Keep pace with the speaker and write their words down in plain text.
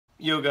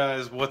Yo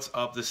guys, what's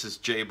up? This is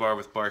J Bar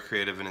with Bar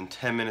Creative, and in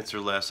 10 minutes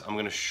or less I'm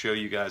going to show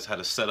you guys how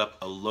to set up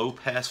a low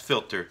pass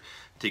filter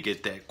to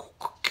get that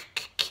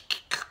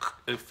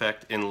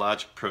effect in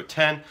Logic Pro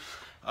 10.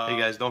 Hey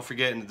guys, don't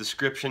forget, in the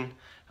description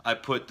I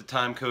put the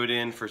time code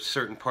in for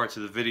certain parts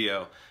of the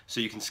video, so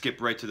you can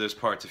skip right to those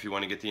parts if you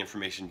want to get the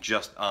information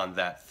just on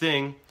that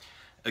thing.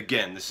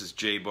 Again, this is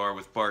J Bar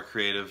with Bar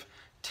Creative,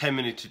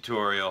 10-minute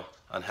tutorial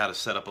on how to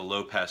set up a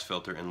low pass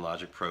filter in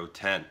Logic Pro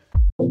 10.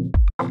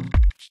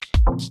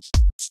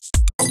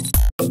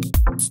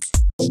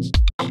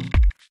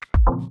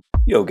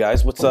 Yo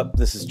guys, what's up?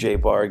 This is J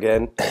Bar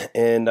again,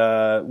 and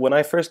when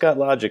I first got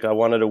Logic, I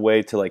wanted a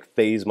way to like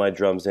phase my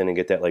drums in and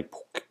get that like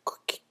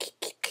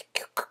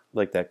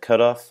that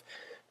cutoff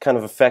kind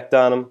of effect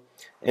on them.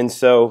 And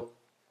so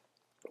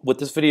what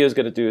this video is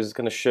going to do is it's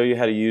going to show you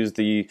how to use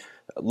the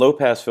low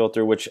pass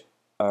filter, which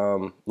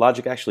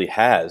Logic actually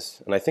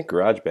has, and I think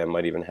GarageBand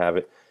might even have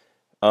it.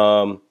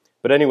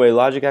 But anyway,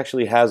 Logic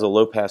actually has a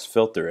low pass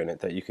filter in it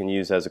that you can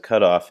use as a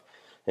cutoff.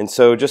 And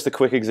so just a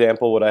quick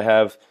example, what I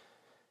have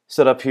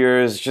set up here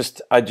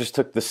is I just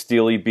took the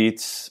Steely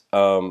Beats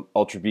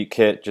Ultra Beat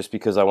kit just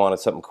because I wanted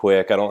something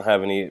quick. I don't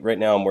have any, right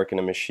now I'm working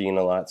a machine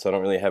a lot, so I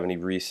don't really have any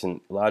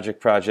recent Logic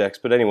projects.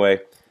 But anyway,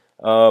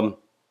 I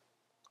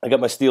got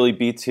my Steely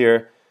Beats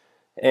here,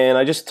 and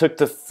I just took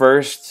the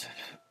first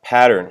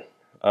pattern,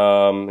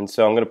 and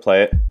so I'm going to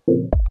play it.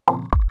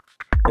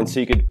 And so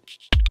you could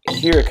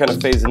hear it kind of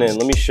phasing in.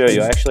 Let me show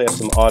you. I actually have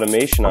some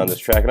automation on this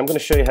track, and I'm going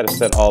to show you how to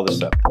set all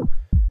this up.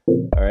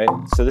 Alright,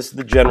 so this is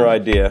the general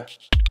idea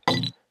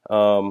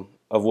of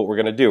what we're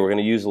going to do. We're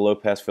going to use a low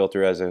pass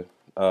filter as a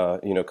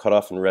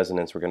cutoff and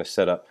resonance we're going to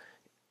set up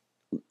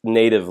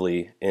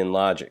natively in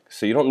Logic.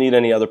 So you don't need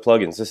any other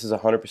plugins. This is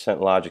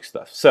 100% Logic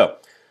stuff. So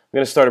I'm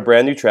going to start a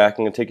brand new track.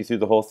 I'm going to take you through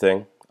the whole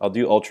thing. I'll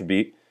do Ultra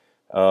Beat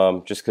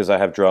just because I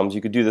have drums.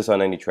 You could do this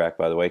on any track,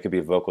 by the way. It could be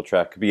a vocal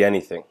track, it could be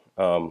anything.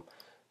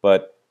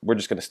 But we're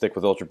just going to stick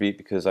with Ultra Beat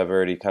because I've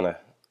already kind of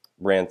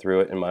ran through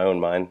it in my own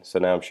mind. So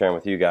now I'm sharing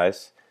with you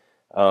guys.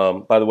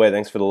 By the way,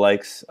 thanks for the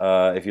likes.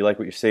 If you like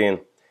what you're seeing,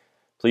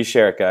 please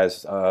share it,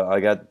 guys. I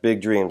got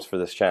big dreams for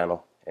this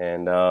channel,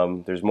 and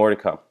there's more to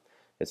come.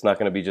 It's not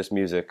going to be just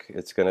music.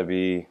 It's going to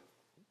be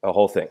a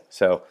whole thing.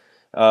 So,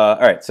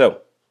 alright,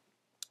 so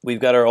we've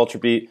got our Ultra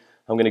Beat.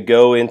 I'm going to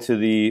go into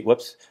the,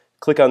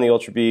 click on the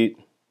Ultra Beat.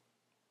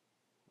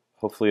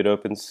 Hopefully it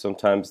opens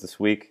sometimes this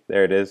week.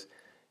 There it is.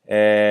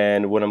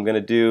 And what I'm going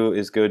to do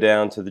is go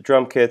down to the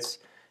drum kits,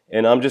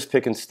 and I'm just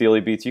picking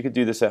Steely Beats. You could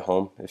do this at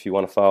home if you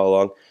want to follow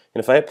along.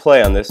 And if I hit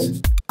play on this,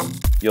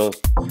 you'll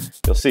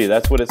see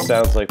that's what it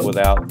sounds like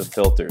without the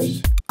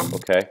filters.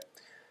 Okay.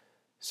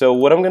 So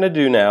what I'm going to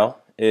do now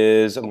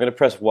is I'm going to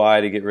press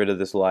Y to get rid of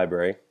this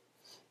library.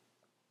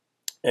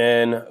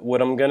 And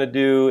what I'm going to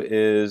do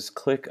is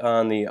click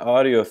on the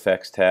Audio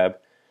Effects tab,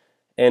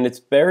 and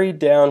it's buried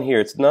down here.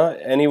 It's not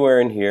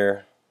anywhere in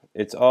here.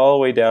 It's all the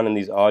way down in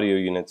these audio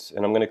units,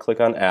 and I'm going to click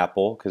on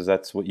Apple because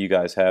that's what you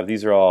guys have.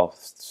 These are all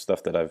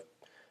stuff that I've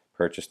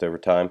purchased over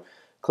time.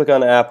 Click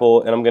on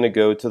Apple, and I'm going to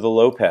go to the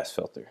low pass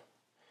filter.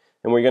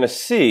 And what you're going to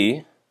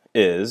see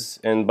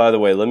is, and by the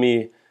way, let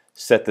me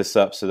set this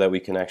up so that we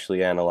can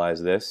actually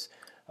analyze this.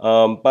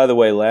 By the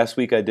way, last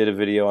week I did a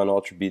video on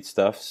Ultra Beat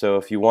stuff, so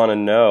if you want to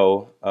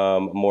know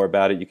more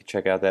about it, you can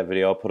check out that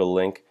video. I'll put a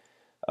link.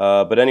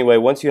 But anyway,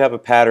 once you have a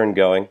pattern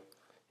going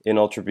in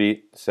Ultra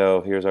Beat,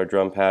 so here's our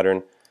drum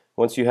pattern.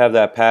 Once you have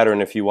that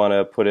pattern, if you want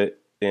to put it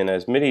in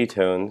as MIDI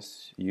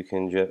tones, you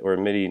can or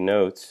MIDI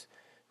notes,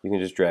 you can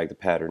just drag the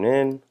pattern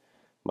in.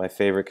 My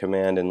favorite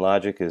command in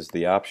Logic is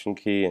the Option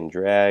key and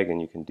drag,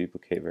 and you can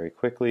duplicate very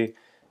quickly.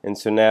 And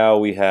so now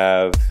we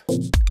have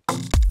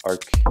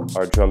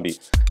our drum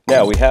beat.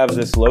 Now we have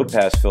this low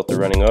pass filter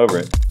running over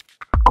it.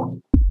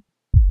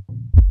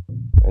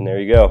 And there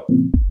you go.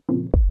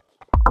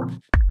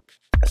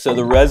 So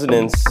the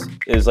resonance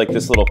is like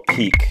this little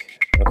peak.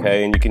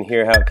 Okay, and you can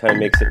hear how it kind of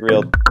makes it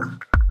real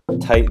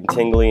tight and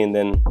tingly, and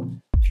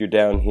then if you're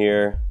down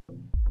here,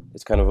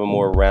 it's kind of a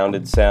more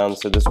rounded sound.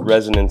 So this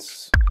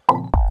resonance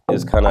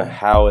is kind of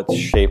how it's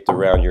shaped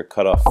around your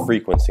cutoff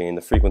frequency, and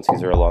the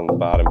frequencies are along the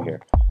bottom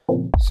here.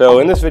 So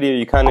in this video,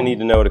 you kind of need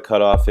to know what a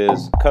cutoff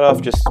is.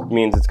 Cutoff just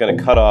means it's going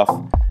to cut off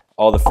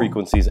all the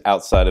frequencies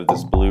outside of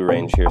this blue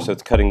range here. So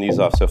it's cutting these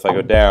off. So if I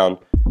go down,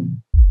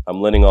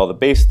 I'm letting all the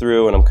bass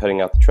through, and I'm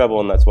cutting out the treble,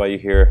 and that's why you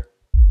hear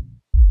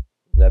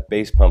that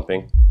bass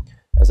pumping.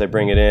 As I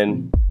bring it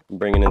in, I'm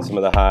bringing in some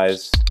of the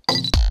highs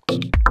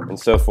and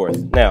so forth.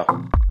 Now,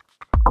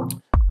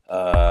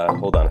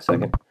 hold on a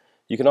second.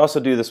 You can also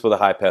do this with a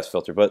high pass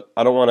filter, but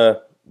I don't want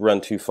to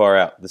run too far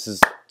out. This is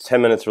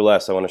 10 minutes or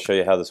less. I want to show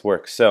you how this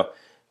works. So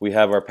we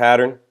have our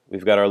pattern,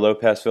 we've got our low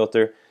pass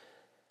filter,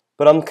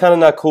 but I'm kind of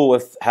not cool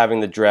with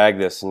having to drag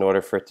this in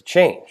order for it to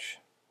change.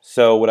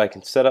 So what I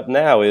can set up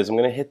now is I'm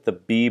going to hit the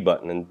B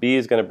button, and B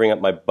is going to bring up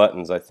my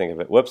buttons, I think of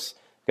it. Whoops.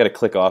 Got to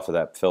click off of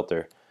that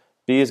filter.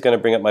 B is going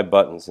to bring up my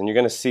buttons, and you're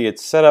going to see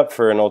it's set up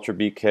for an Ultra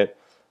Beat kit.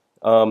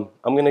 I'm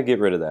going to get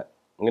rid of that.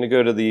 I'm going to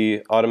go to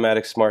the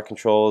automatic smart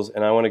controls,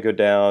 and I want to go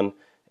down,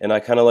 and I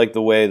kind of like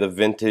the way the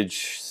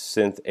vintage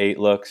Synth 8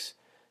 looks.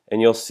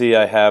 And you'll see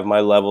I have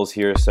my levels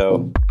here,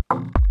 so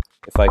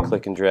if I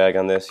click and drag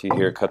on this, you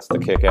hear it cuts the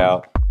kick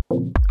out.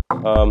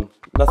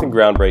 Nothing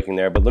groundbreaking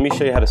there, but let me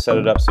show you how to set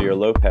it up so your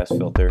low-pass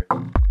filter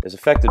is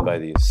affected by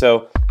these.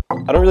 So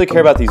I don't really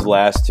care about these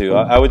last two.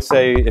 I would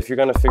say if you're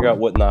going to figure out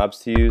what knobs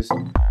to use,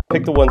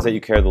 pick the ones that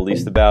you care the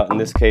least about. In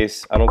this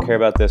case, I don't care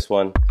about this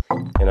one,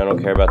 and I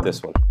don't care about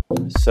this one.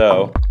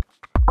 So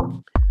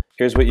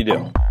here's what you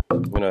do.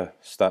 I'm going to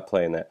stop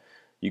playing that.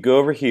 You go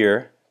over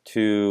here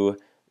to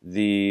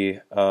the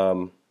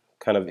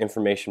kind of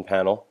information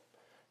panel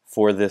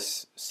for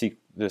this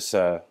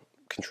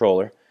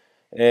controller.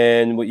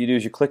 And what you do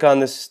is you click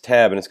on this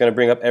tab, and it's going to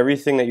bring up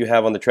everything that you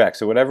have on the track.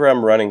 So whatever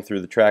I'm running through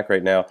the track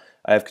right now,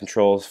 I have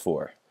controls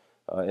for,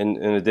 in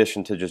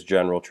addition to just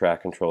general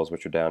track controls,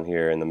 which are down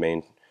here in the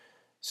main.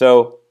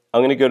 So I'm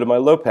going to go to my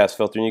low-pass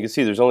filter, and you can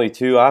see there's only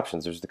two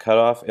options. There's the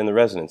cutoff and the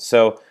resonance.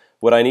 So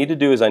what I need to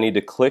do is I need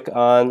to click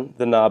on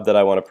the knob that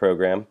I want to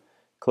program,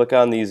 click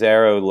on these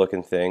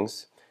arrow-looking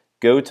things,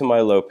 go to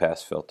my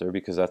low-pass filter,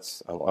 because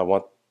that's I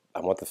want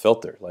the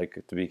filter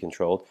like to be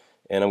controlled,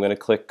 and I'm going to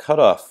click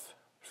cutoff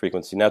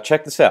frequency. Now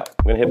check this out.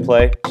 I'm going to hit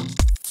play,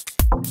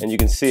 and you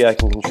can see I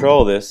can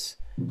control this,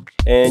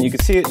 and you can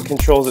see it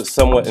controls it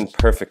somewhat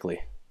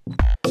imperfectly.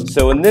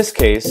 So in this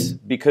case,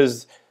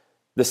 because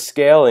the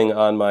scaling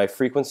on my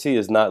frequency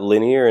is not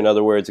linear, in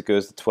other words, it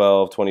goes to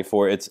 12,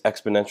 24, it's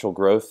exponential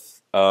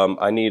growth.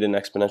 I need an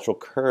exponential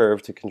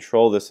curve to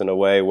control this in a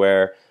way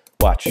where,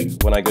 watch,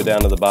 when I go down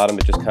to the bottom,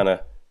 it just kind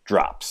of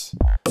drops.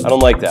 I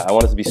don't like that. I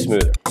want it to be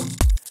smoother.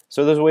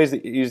 So there's ways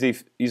to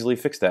easily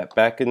fix that.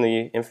 Back in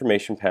the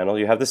information panel,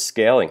 you have the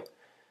scaling.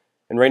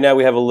 And right now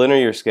we have a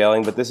linear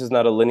scaling, but this is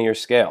not a linear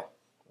scale.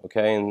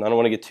 Okay, and I don't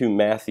want to get too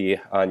mathy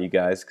on you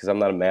guys because I'm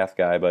not a math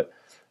guy, but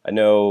I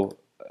know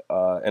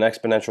an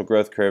exponential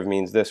growth curve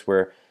means this,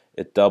 where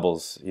it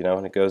doubles, you know,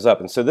 and it goes up.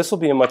 And so this will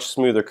be a much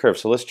smoother curve.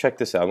 So let's check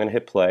this out. I'm going to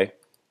hit play.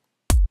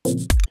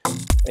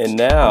 And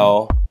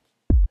now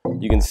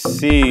you can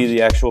see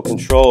the actual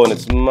control, and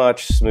it's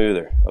much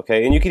smoother.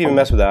 Okay, and you can even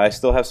mess with that. I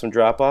still have some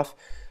drop off.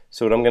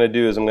 So what I'm going to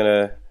do is I'm going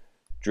to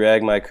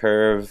drag my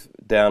curve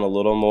down a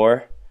little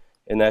more,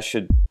 and that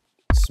should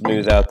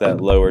smooth out that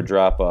lower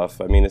drop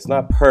off. I mean, it's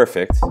not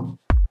perfect,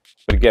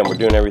 but again, we're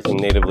doing everything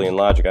natively in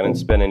Logic. I didn't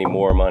spend any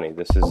more money.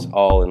 This is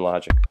all in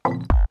Logic.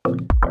 All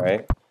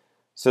right.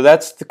 So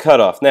that's the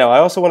cutoff. Now I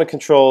also want to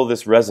control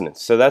this resonance.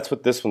 So that's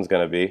what this one's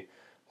going to be.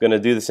 I'm going to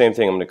do the same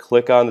thing. I'm going to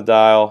click on the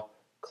dial,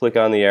 click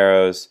on the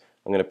arrows.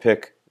 I'm going to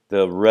pick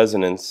the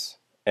resonance.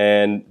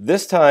 And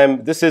this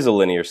time, this is a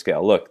linear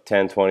scale. Look,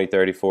 10, 20,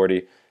 30,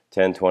 40,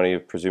 10, 20,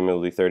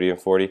 presumably 30 and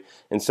 40.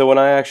 And so when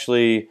I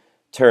actually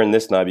turn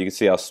this knob, you can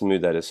see how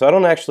smooth that is. So I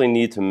don't actually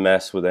need to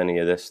mess with any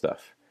of this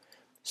stuff.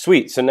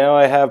 Sweet, so now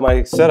I have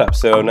my setup.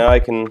 So now I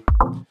can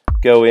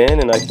go in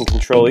and I can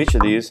control each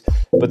of these,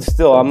 but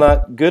still I'm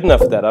not good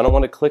enough at that. I don't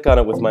want to click on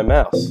it with my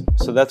mouse.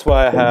 So that's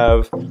why I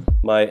have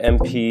my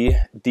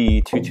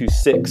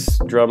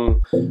MPD226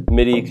 drum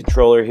MIDI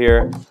controller here.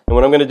 And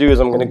what I'm going to do is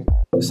I'm going to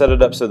set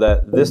it up so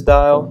that this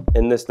dial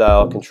and this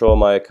dial control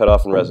my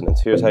cutoff and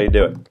resonance. Here's how you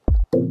do it.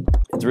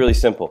 It's really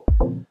simple.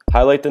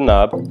 Highlight the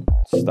knob.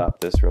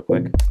 Stop this real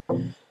quick.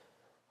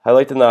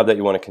 Highlight the knob that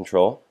you want to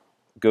control.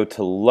 Go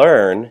to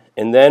learn,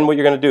 and then what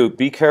you're going to do,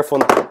 be careful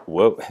not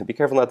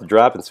to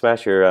drop and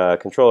smash your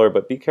controller,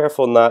 but be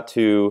careful not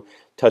to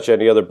touch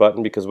any other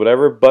button, because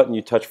whatever button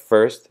you touch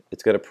first,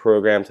 it's going to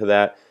program to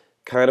that.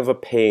 Kind of a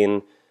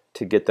pain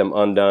to get them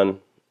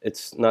undone.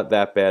 It's not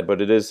that bad,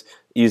 but it is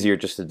easier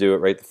just to do it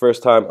right the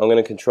first time. I'm going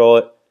to control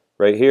it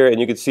right here, and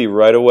you can see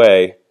right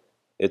away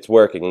it's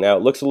working. Now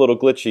it looks a little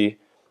glitchy.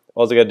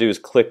 All I got to do is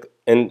click,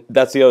 and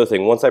that's the other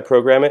thing. Once I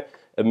program it,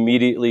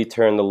 immediately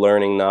turn the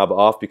learning knob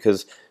off,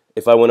 because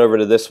if I went over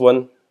to this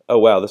one, oh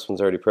wow, this one's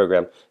already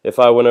programmed. If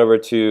I went over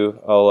to,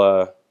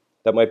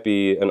 that might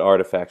be an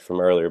artifact from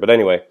earlier, but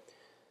anyway,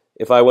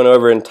 if I went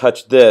over and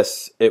touched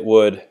this, it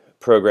would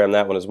program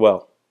that one as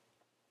well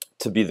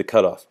to be the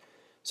cutoff.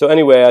 So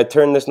anyway, I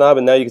turned this knob,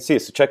 and now you can see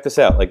it. So check this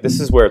out. Like, this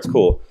is where it's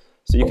cool.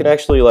 So you can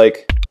actually,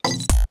 like,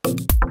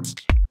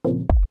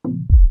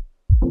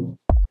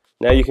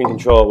 now you can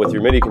control it with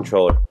your MIDI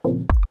controller.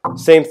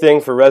 Same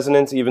thing for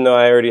resonance, even though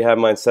I already have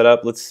mine set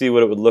up. Let's see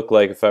what it would look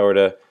like if I were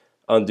to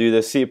undo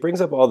this. See, it brings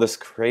up all this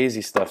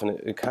crazy stuff, and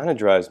it kind of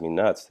drives me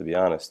nuts, to be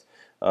honest.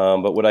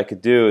 But what I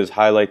could do is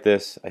highlight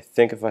this. I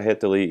think if I hit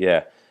delete,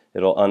 yeah,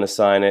 it'll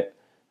unassign it.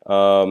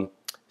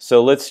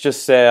 So let's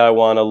just say I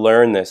want to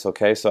learn this,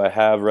 okay? So I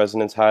have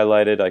resonance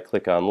highlighted. I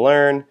click on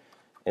learn,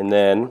 and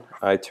then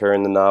I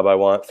turn the knob I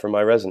want for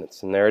my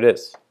resonance, and there it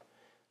is.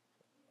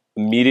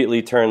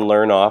 Immediately turn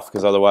learn off,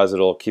 because otherwise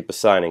it'll keep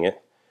assigning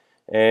it.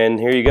 And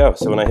here you go.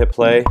 So when I hit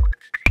play,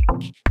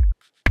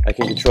 I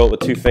can control it with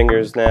two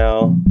fingers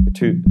now,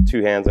 two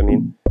hands, I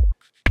mean.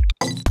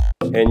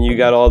 And you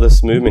got all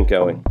this movement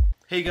going.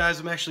 Hey guys,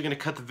 I'm actually going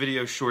to cut the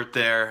video short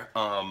there.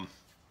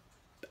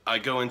 I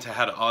go into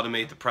how to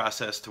automate the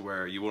process to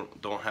where you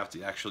don't have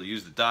to actually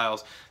use the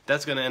dials.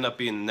 That's going to end up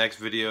being the next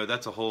video.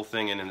 That's a whole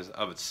thing in and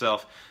of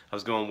itself. I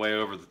was going way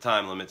over the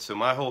time limit. So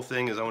my whole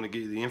thing is I want to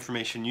give you the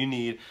information you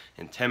need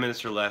in 10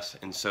 minutes or less.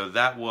 And so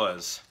that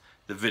was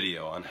the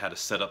video on how to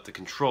set up the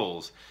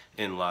controls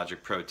in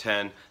Logic Pro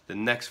 10. The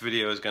next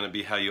video is going to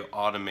be how you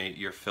automate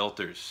your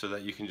filters so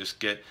that you can just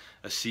get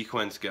a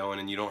sequence going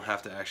and you don't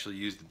have to actually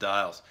use the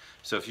dials.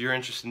 So if you're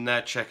interested in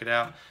that, check it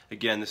out.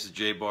 Again, this is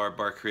J Bar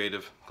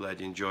Creative. Glad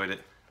you enjoyed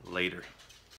it. Later.